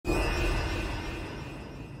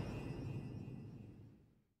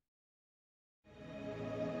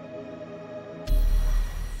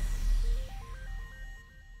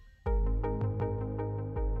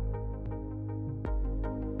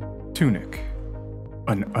Tunic,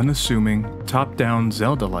 an unassuming, top-down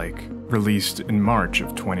Zelda-like released in March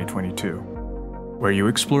of 2022, where you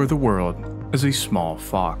explore the world as a small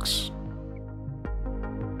fox.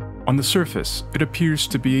 On the surface, it appears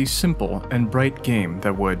to be a simple and bright game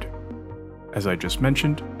that would, as I just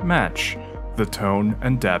mentioned, match the tone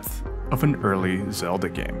and depth of an early Zelda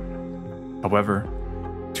game. However,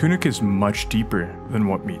 Tunic is much deeper than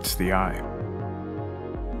what meets the eye.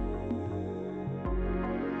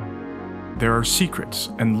 There are secrets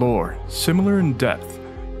and lore similar in depth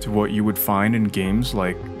to what you would find in games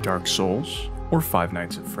like Dark Souls or Five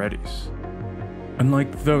Nights at Freddy's.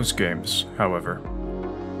 Unlike those games, however,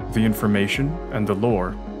 the information and the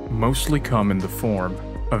lore mostly come in the form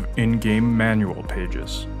of in-game manual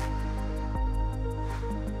pages.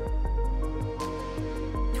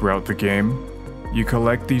 Throughout the game, you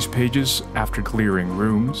collect these pages after clearing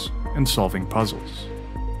rooms and solving puzzles.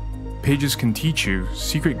 Pages can teach you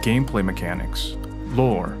secret gameplay mechanics,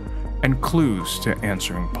 lore, and clues to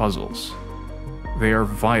answering puzzles. They are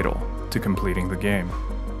vital to completing the game.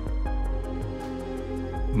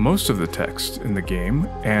 Most of the text in the game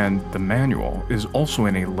and the manual is also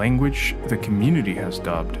in a language the community has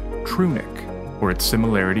dubbed Tunic, or its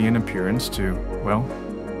similarity in appearance to, well,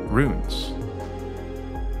 runes.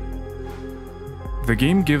 The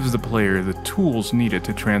game gives the player the tools needed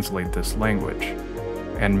to translate this language,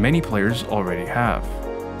 and many players already have.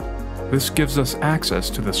 This gives us access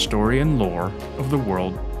to the story and lore of the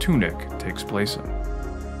world Tunic takes place in.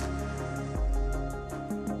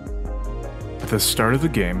 At the start of the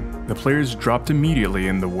game, the player is dropped immediately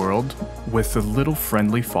in the world with the little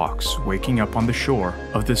friendly fox waking up on the shore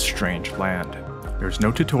of this strange land. There's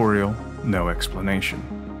no tutorial, no explanation.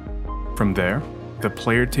 From there, the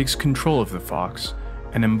player takes control of the fox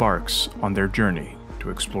and embarks on their journey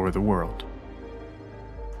to explore the world.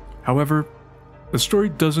 However, the story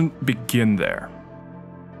doesn't begin there.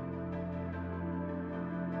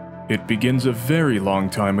 It begins a very long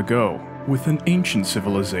time ago with an ancient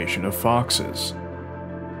civilization of foxes.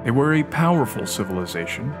 They were a powerful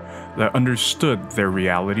civilization that understood their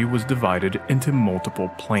reality was divided into multiple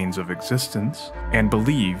planes of existence and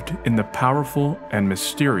believed in the powerful and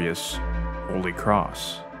mysterious Holy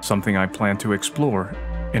Cross, something I plan to explore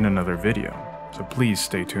in another video, so please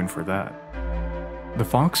stay tuned for that. The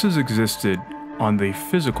foxes existed on the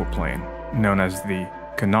physical plane, known as the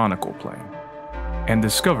canonical plane, and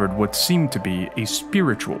discovered what seemed to be a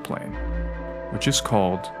spiritual plane, which is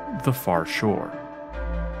called the far shore.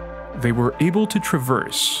 They were able to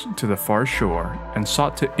traverse to the far shore and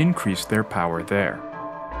sought to increase their power there.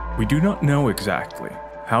 We do not know exactly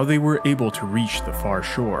how they were able to reach the far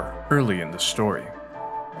shore early in the story,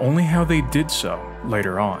 only how they did so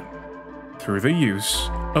later on, through the use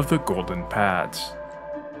of the golden pads.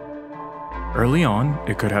 Early on,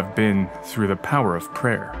 it could have been through the power of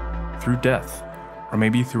prayer, through death, or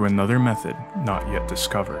maybe through another method not yet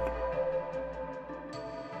discovered.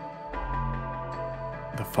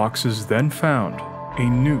 The foxes then found a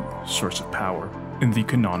new source of power in the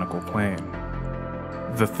canonical plane.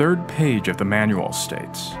 The third page of the manual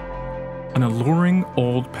states, an alluring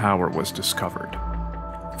old power was discovered.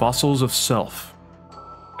 Fossils of self,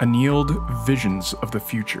 annealed visions of the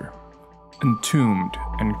future, entombed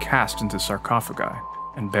and cast into sarcophagi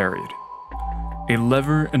and buried. A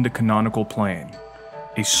lever in the canonical plane,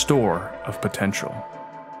 a store of potential.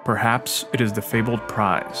 Perhaps it is the fabled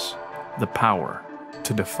prize, the power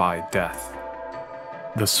to defy death.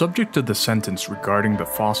 The subject of the sentence regarding the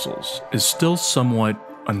fossils is still somewhat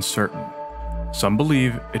uncertain. Some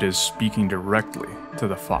believe it is speaking directly to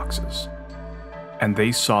the foxes, and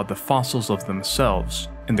they saw the fossils of themselves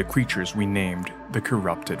in the creatures we named the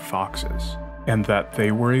corrupted foxes, and that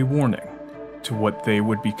they were a warning to what they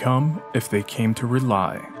would become if they came to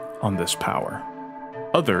rely on this power.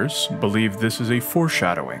 Others believe this is a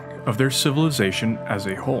foreshadowing of their civilization as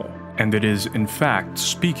a whole, and it is in fact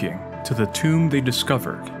speaking to the tomb they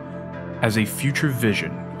discovered as a future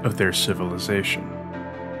vision of their civilization.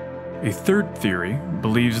 A third theory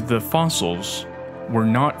believes the fossils were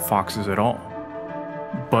not foxes at all,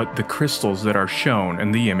 but the crystals that are shown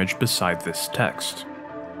in the image beside this text.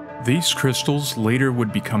 These crystals later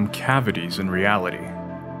would become cavities in reality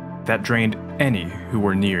that drained any who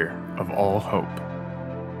were near of all hope.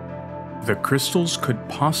 The crystals could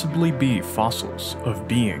possibly be fossils of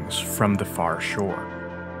beings from the far shore.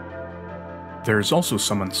 There is also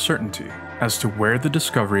some uncertainty as to where the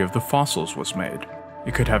discovery of the fossils was made.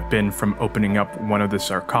 It could have been from opening up one of the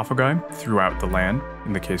sarcophagi throughout the land,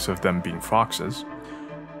 in the case of them being foxes,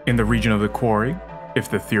 in the region of the quarry, if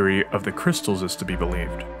the theory of the crystals is to be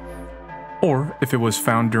believed, or if it was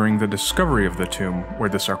found during the discovery of the tomb where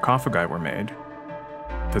the sarcophagi were made,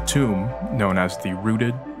 the tomb known as the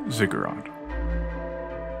rooted ziggurat.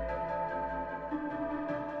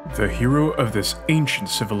 The hero of this ancient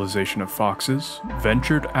civilization of foxes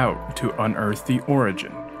ventured out to unearth the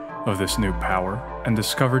origin of this new power and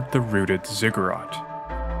discovered the rooted ziggurat,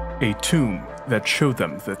 a tomb that showed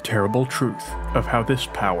them the terrible truth of how this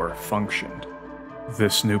power functioned.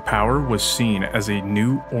 This new power was seen as a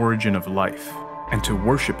new origin of life, and to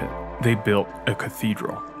worship it, they built a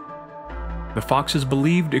cathedral. The foxes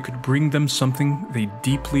believed it could bring them something they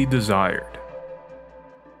deeply desired: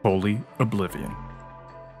 holy oblivion.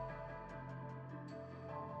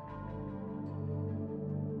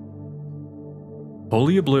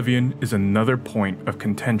 Holy oblivion is another point of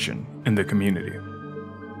contention in the community.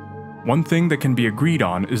 One thing that can be agreed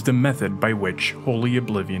on is the method by which holy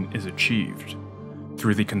oblivion is achieved,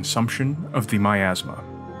 through the consumption of the miasma.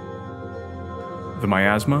 The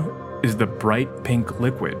miasma is the bright pink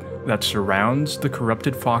liquid that surrounds the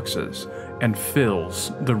corrupted foxes and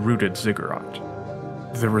fills the rooted ziggurat.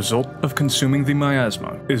 The result of consuming the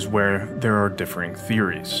miasma is where there are differing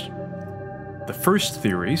theories. The first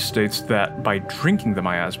theory states that by drinking the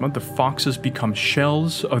miasma, the foxes become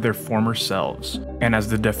shells of their former selves, and as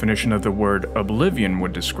the definition of the word oblivion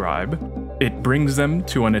would describe, it brings them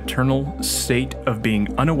to an eternal state of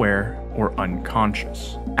being unaware or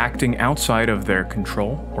unconscious, acting outside of their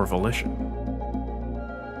control or volition.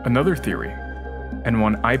 Another theory, and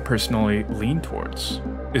one I personally lean towards,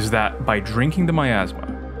 is that by drinking the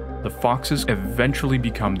miasma, the foxes eventually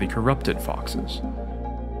become the corrupted foxes,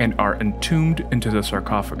 and are entombed into the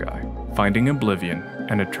sarcophagi, finding oblivion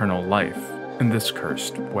and eternal life in this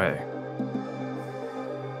cursed way.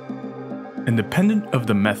 Independent of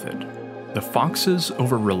the method, the foxes'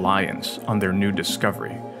 over-reliance on their new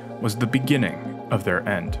discovery was the beginning of their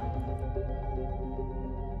end.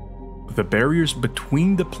 The barriers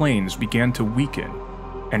between the planes began to weaken,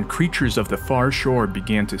 and creatures of the far shore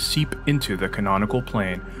began to seep into the canonical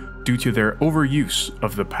plane due to their overuse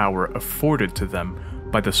of the power afforded to them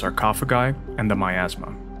by the sarcophagi and the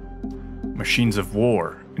miasma. Machines of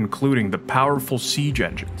war, including the powerful siege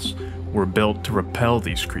engines, were built to repel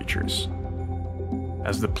these creatures.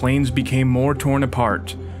 As the planes became more torn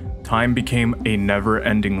apart, time became a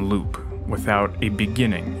never-ending loop without a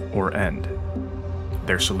beginning or end.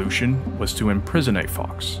 Their solution was to imprison a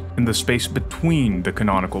fox in the space between the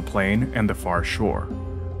canonical plane and the far shore,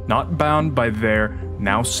 not bound by their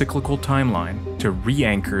now cyclical timeline to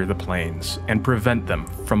re-anchor the planes and prevent them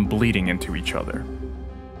from bleeding into each other.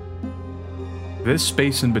 This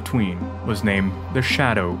space in between was named the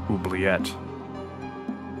Shadow Oubliette.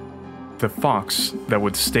 The fox that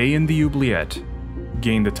would stay in the oubliette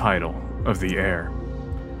gained the title of the heir,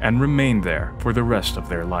 and remained there for the rest of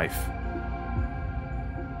their life.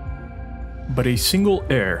 But a single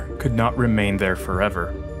heir could not remain there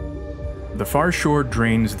forever. The far shore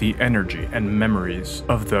drains the energy and memories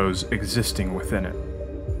of those existing within it.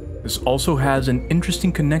 This also has an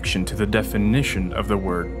interesting connection to the definition of the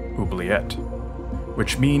word oubliette,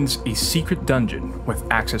 which means a secret dungeon with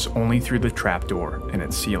access only through the trapdoor in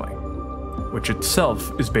its ceiling, which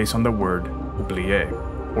itself is based on the word oublier,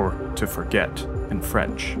 or to forget in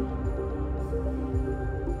French.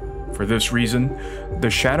 For this reason, the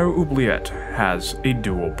Shadow Oubliette has a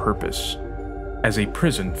dual purpose: as a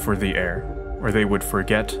prison for the heir, where they would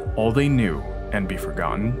forget all they knew and be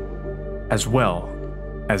forgotten, as well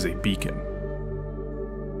as a beacon.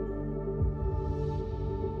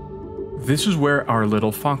 This is where our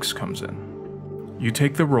little fox comes in. You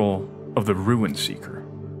take the role of the ruin seeker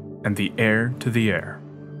and the heir to the heir,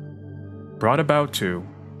 brought about to,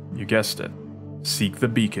 you guessed it, seek the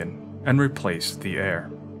beacon and replace the heir.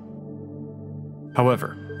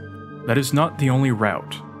 However, that is not the only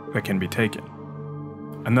route that can be taken.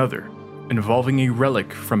 Another, involving a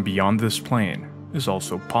relic from beyond this plane, is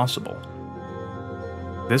also possible.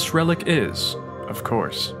 This relic is, of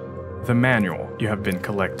course, the manual you have been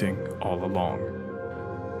collecting all along.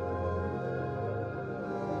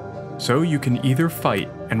 So you can either fight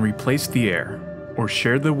and replace the heir, or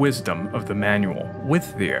share the wisdom of the manual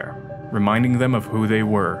with the heir, reminding them of who they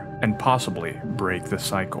were and possibly break the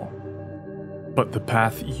cycle. But the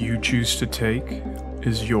path you choose to take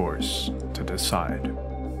is yours to decide.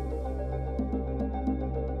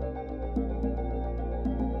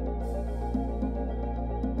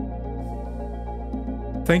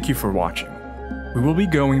 Thank you for watching. We will be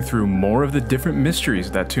going through more of the different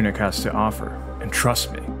mysteries that Tunic has to offer, and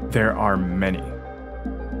trust me, there are many.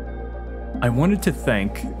 I wanted to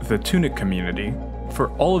thank the Tunic community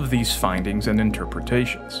for all of these findings and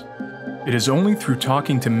interpretations. It is only through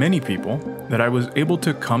talking to many people that I was able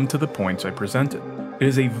to come to the points I presented. It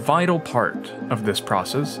is a vital part of this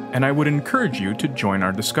process, and I would encourage you to join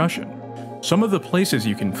our discussion. Some of the places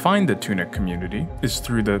you can find the Tunic community is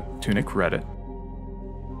through the Tunic Reddit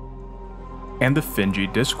and the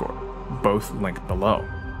Finji Discord, both linked below.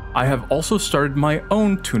 I have also started my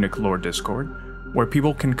own Tunic lore Discord, where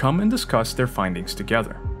people can come and discuss their findings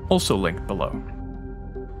together, also linked below.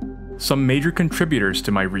 Some major contributors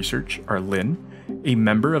to my research are Lynn, a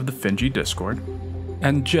member of the Finji Discord,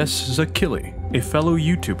 and Jess Zakili, a fellow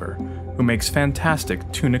YouTuber who makes fantastic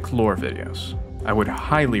Tunic lore videos. I would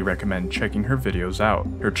highly recommend checking her videos out.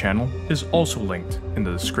 Her channel is also linked in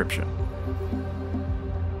the description.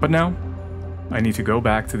 But now, I need to go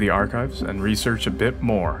back to the archives and research a bit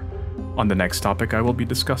more on the next topic I will be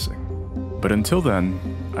discussing. But until then,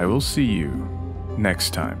 I will see you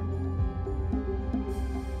next time.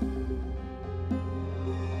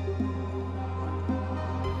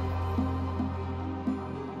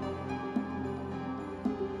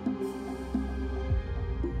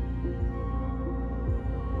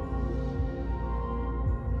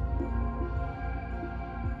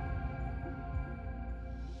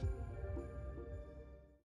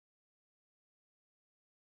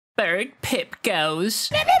 Bird Pip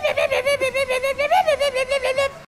goes.